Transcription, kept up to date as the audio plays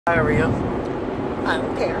Diarrhea. I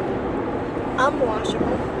don't care. I'm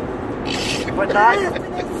washable. But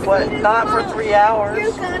not for 3 hours. You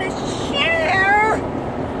gotta share.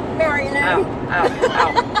 Marion. Ow, ow,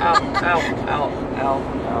 ow, ow, ow, ow,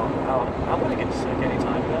 ow, ow. I'm gonna get sick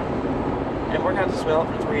anytime now. And we're gonna have to smell it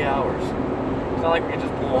for 3 hours. It's not like we can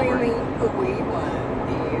just pull What do over. you mean, we want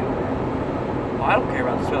you? Well, I don't care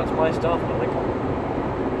about the smell. It's my stuff. But like,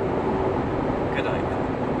 good night.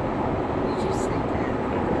 You just say that.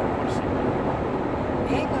 I want to see that.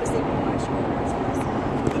 I ain't gonna sleep and watch you.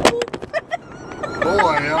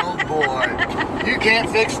 Boy, oh boy. You can't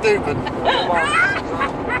fix stupid. Mom,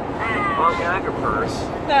 can I have your purse?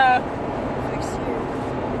 No. Fix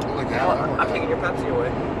you. Look No, out. I'm taking your Pepsi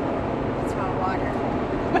away. It's my water.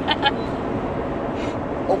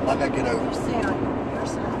 Oh, I gotta get over. You stay on your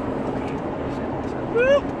side.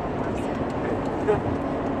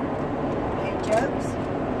 Any jokes?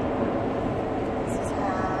 This is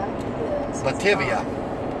how this is Lativia. fun.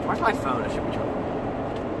 Where's my phone? I should be trying.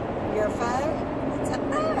 Your phone? It's up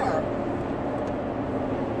there.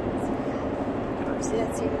 See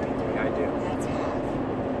that seat right there? Yeah, I do. That's half.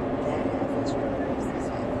 That half is yours. This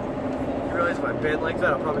half. You realize if I bend like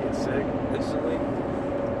that, I'll probably get sick instantly.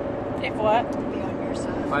 If what? Be on your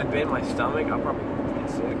side. If I bend my stomach, I'll probably get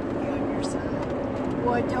sick. Be on your side.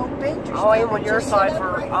 Well, don't bend your I'll aim stomach, on your just side sit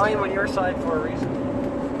up for. right I'll aim there. on your side for a reason.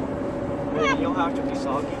 Maybe you'll have to be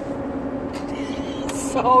soggy.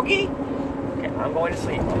 Soggy? Okay, I'm going to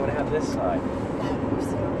sleep. I'm going to have this side. No, you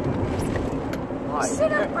sit on your side. Why?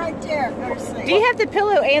 Sit up right there. Go to sleep. Do you have the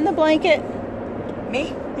pillow and the blanket?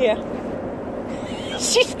 Me? Yeah.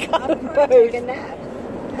 She's got I'm them going to take a both.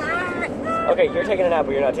 nap. Okay, you're taking a nap,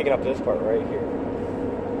 but you're not taking up this part right here.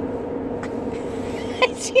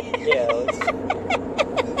 Yeah.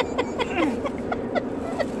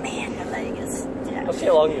 Man, the leg is stiff. Let's see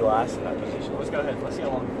how long you last in that position. Let's go ahead. Let's see how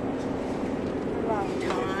long. Long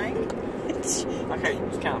time. Okay,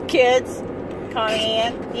 just count. Kids, Connie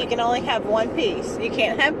Ann, you can only have one piece. You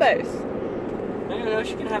can't have both. No,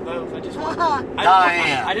 she can have both. I just want.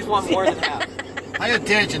 Diane. I just want more than half. Pay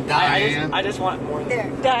attention, Diane. I just want more than.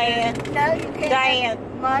 There. Diane, No, you can't. Diane.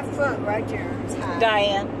 My foot right there is high.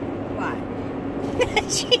 Diane. Why?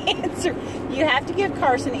 She answered. You have to give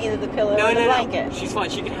Carson either the pillow No, or the no, blanket. no. She's fine.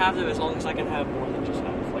 She can have them as long as I can have more than just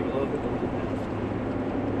half. Like a little bit more than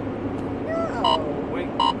half. No. Wait,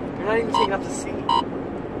 you're not even taking up the seat.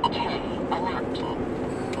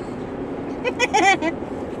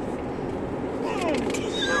 This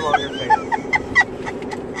is no longer fair.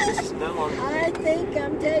 This is no longer fair. I think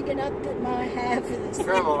I'm taking up my half of this.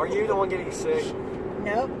 Grandma, are you the one getting sick?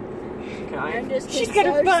 Nope. Can I'm I? just She's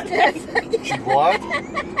getting got her butt stiff. She what?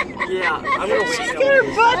 Yeah, I'm gonna wait. She's till got her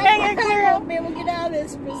this. butt hanging I clear. won't be able to get out of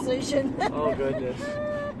this position. Oh goodness.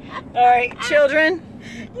 All right, children.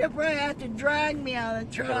 You'll probably have to drag me out of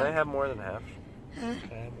the Can I truck. have more than half? Huh?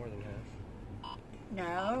 Can I have more than half?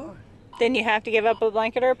 No. Then you have to give up a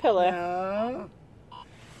blanket or a pillow. No.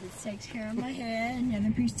 This takes care of my head, and the other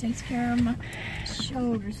piece takes care of my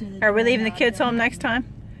shoulders. So Are we leaving the kids home next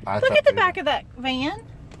time? Look at the back of that van.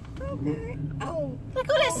 Okay. Oh, Look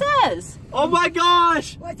what it says. Oh my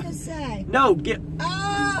gosh! what's it say? No, get. Oh,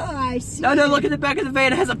 I see. No, look at the back of the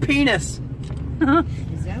van. It has a penis. Huh?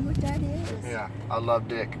 Is that what that is? Yeah, I love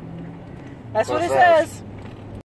Dick. That's what it What's that? says.